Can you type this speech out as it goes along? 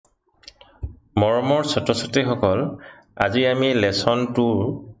মৰমৰ ছাত্ৰ-ছাত্ৰীসকল, আজি আমি লেসন 2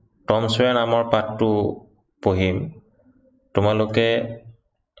 টম সয়াৰ নামৰ পাঠটো পঢ়িম। তোমালোকে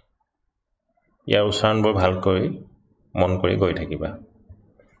ইয়াৰ উচ্চাৰণবোৰ ভালকৈ মন কৰি গৈ থাকিবা।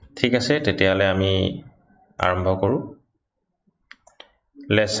 ঠিক আছে, তেতিয়াহ'লে আমি আৰম্ভ কৰোঁ।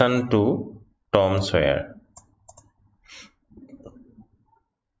 Lesson 2 Tom সয়াৰ।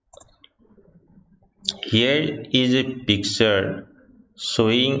 Here is a picture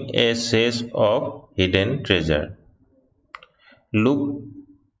showing a chest of hidden treasure. Look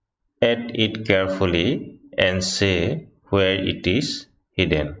at it carefully and say where it is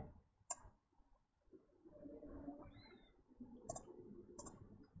hidden.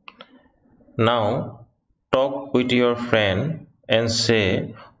 Now talk with your friend and say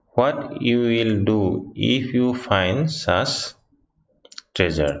what you will do if you find such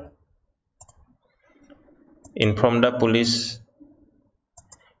treasure. Inform the police.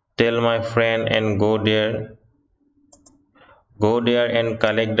 Tell my friend and go there. Go there and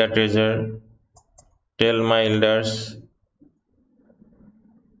collect the treasure. Tell my elders.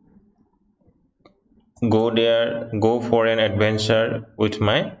 Go there, go for an adventure with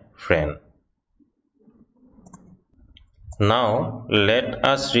my friend. Now let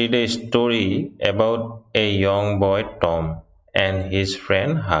us read a story about a young boy Tom and his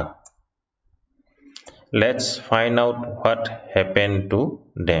friend Huck. Let's find out what happened to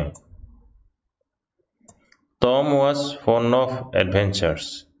them. Tom was fond of adventures.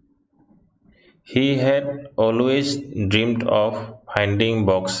 He had always dreamed of finding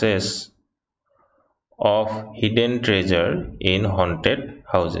boxes of hidden treasure in haunted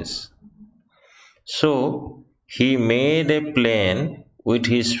houses. So he made a plan with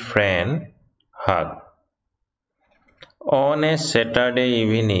his friend Huck. On a Saturday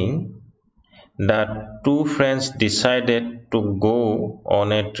evening, the two friends decided to go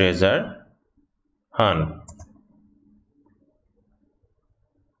on a treasure hunt.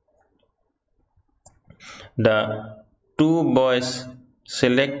 The two boys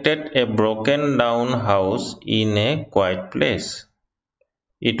selected a broken down house in a quiet place.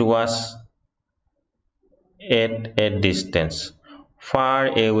 It was at a distance, far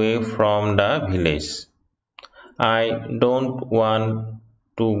away from the village. I don't want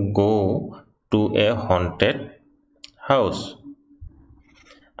to go to a haunted house.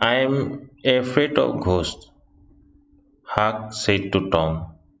 I am afraid of ghosts, Huck said to Tom.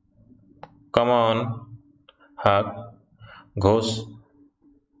 Come on, Huck, ghosts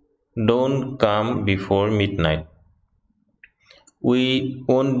don't come before midnight. We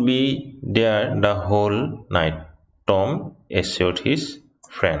won't be there the whole night, Tom assured his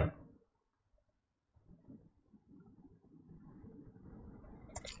friend.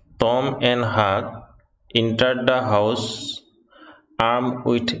 Tom and Huck entered the house armed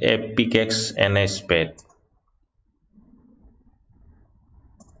with a pickaxe and a spade.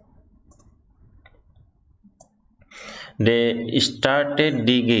 They started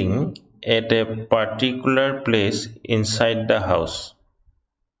digging at a particular place inside the house.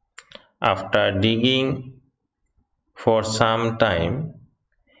 After digging for some time,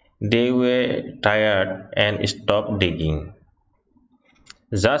 they were tired and stopped digging.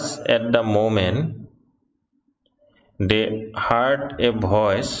 Just at the moment, they heard a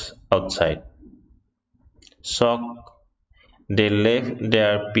voice outside. Shocked, they left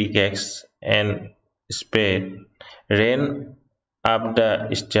their pickaxe and spade, ran up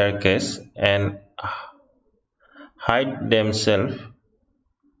the staircase, and hid themselves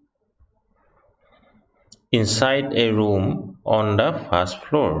inside a room on the first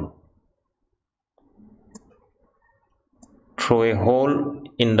floor. Through a hole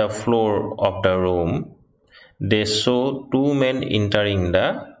in the floor of the room, they saw two men entering the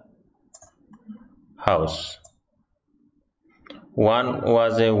house. One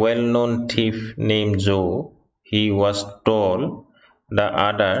was a well-known thief named Joe. He was tall. The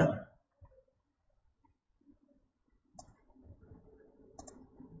other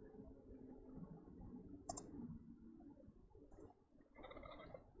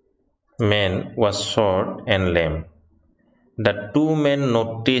man was short and lame. The two men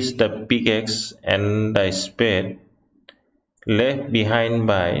noticed the pickaxe and the spade left behind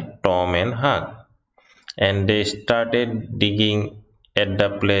by Tom and Huck, and they started digging at the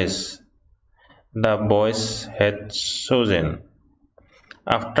place the boys had chosen.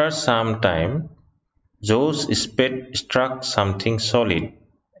 After some time, Joe's spade struck something solid,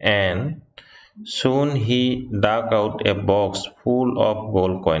 and soon he dug out a box full of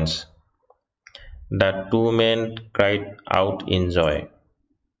gold coins. The two men cried out in joy.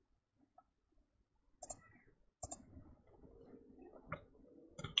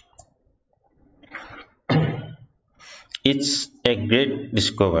 It's a great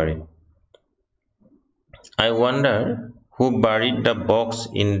discovery. I wonder who buried the box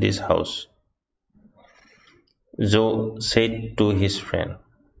in this house, Joe said to his friend.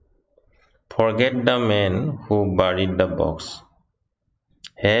 Forget the man who buried the box.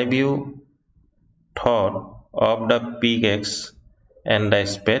 Have you thought of the pickaxe and the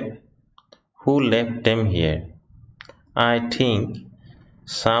spade? Who left them here? I think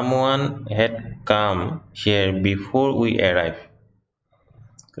someone had come here before we arrived.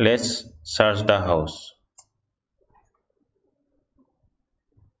 Let's search the house.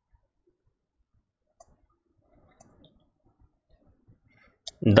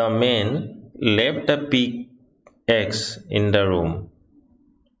 The man left the pickaxe in the room.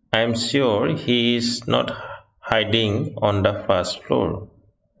 I'm sure he is not hiding on the first floor.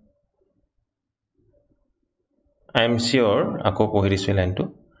 I'm sure, আকৌ পঢ়ি দিছোঁ লাইনটো.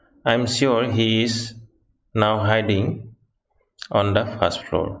 I'm sure he is now hiding on the first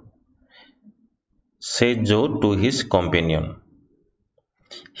floor, said Joe to his companion.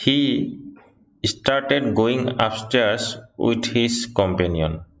 He started going upstairs with his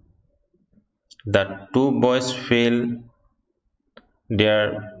companion. The two boys felt their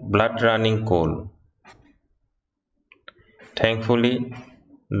blood running cold. Thankfully,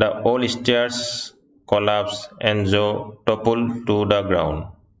 the old stairs collapsed and Joe toppled to the ground.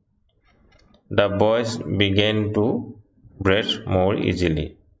 The boys began to breathe more easily.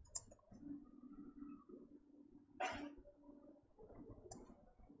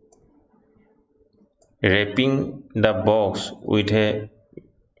 Wrapping the box with a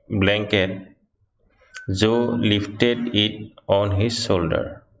blanket, Joe lifted it on his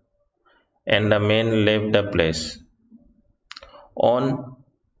shoulder, and the men left the place. On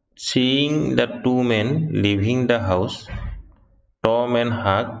seeing the two men leaving the house, Tom and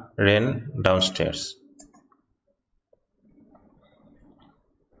Huck ran downstairs.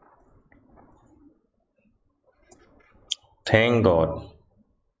 Thank God,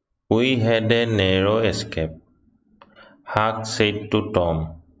 we had a narrow escape, Huck said to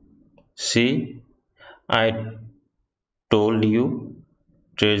Tom. See, I told you,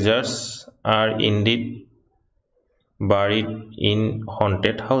 treasures are indeed buried in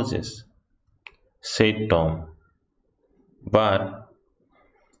haunted houses, said Tom. But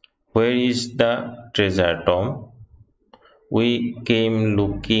where is the treasure, Tom? We came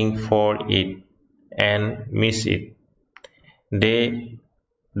looking for it and missed it. They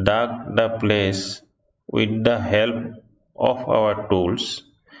dug the place with the help of our tools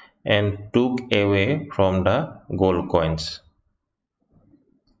and took away from the gold coins.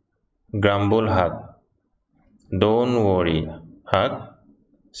 Grumbled Huck. Don't worry, Huck,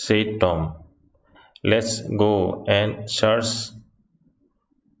 said Tom. Let's go and search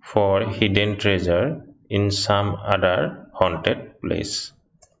for hidden treasure in some other haunted place.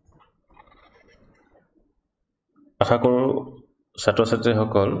 আশা কৰোঁ ছাত্ৰ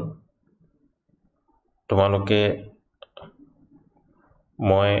ছাত্ৰীসকল তোমালোকে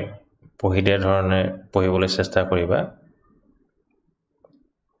মই পঢ়ি দিয়া ধৰণে পঢ়িবলৈ চেষ্টা কৰিবা।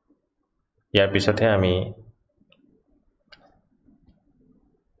 ইয়াৰ পিছতহে আমি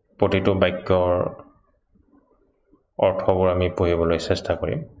প্ৰতিটো বাক্যৰ অৰ্থবোৰ আমি পঢ়িবলৈ চেষ্টা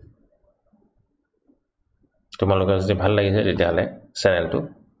কৰিম। তোমালোকৰ যদি ভাল লাগিছে তেতিয়াহ'লে চেনেলটো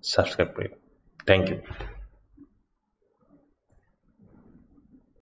ছাবস্ক্ৰাইব কৰিবা। Thank you.